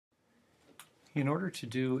In order to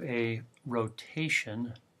do a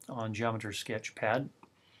rotation on Geometry Sketchpad,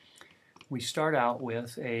 we start out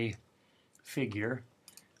with a figure.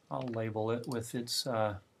 I'll label it with its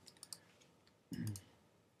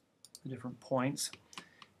different points.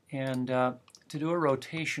 And to do a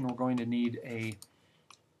rotation, we're going to need a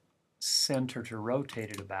center to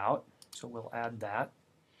rotate it about. So we'll add that.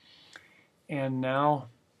 And now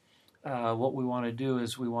what we want to do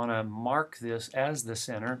is we want to mark this as the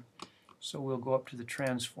center. So we'll go up to the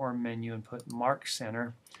transform menu and put mark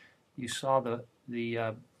center. You saw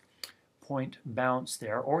the point bounce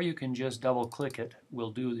there, or you can just double click it.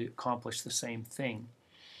 We'll accomplish the same thing.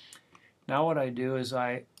 Now what I do is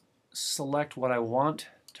I select what I want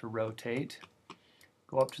to rotate,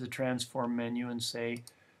 go up to the transform menu and say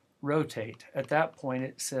rotate. At that point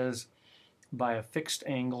it says by a fixed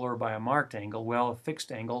angle or by a marked angle. Well, a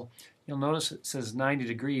fixed angle, you'll notice it says 90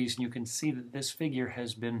 degrees, and you can see that this figure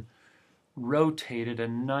has been rotated a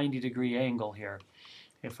 90-degree angle here.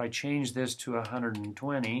 If I change this to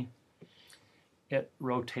 120, it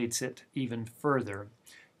rotates it even further.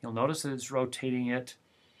 You'll notice that it's rotating it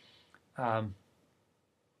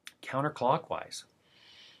counterclockwise.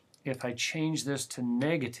 If I change this to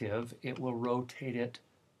negative, it will rotate it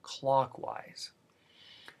clockwise.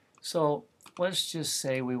 So let's just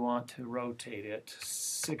say we want to rotate it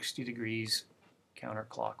 60 degrees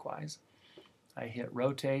counterclockwise. I hit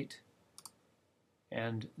rotate,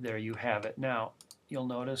 and there you have it. Now, you'll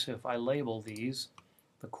notice if I label these,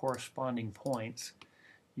 the corresponding points,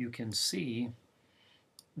 you can see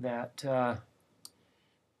that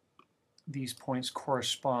these points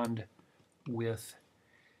correspond with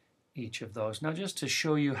each of those. Now, just to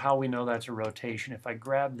show you how we know that's a rotation, if I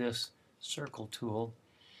grab this circle tool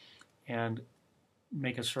and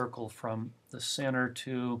make a circle from the center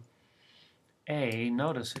to A,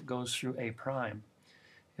 notice it goes through A prime.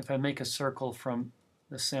 If I make a circle from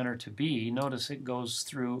the center to B, notice it goes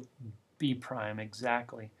through B prime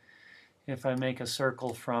exactly. If I make a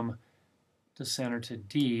circle from the center to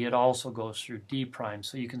D, it also goes through D prime.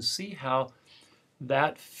 So you can see how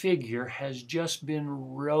that figure has just been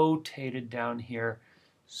rotated down here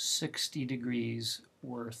 60 degrees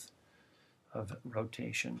worth of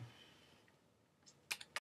rotation.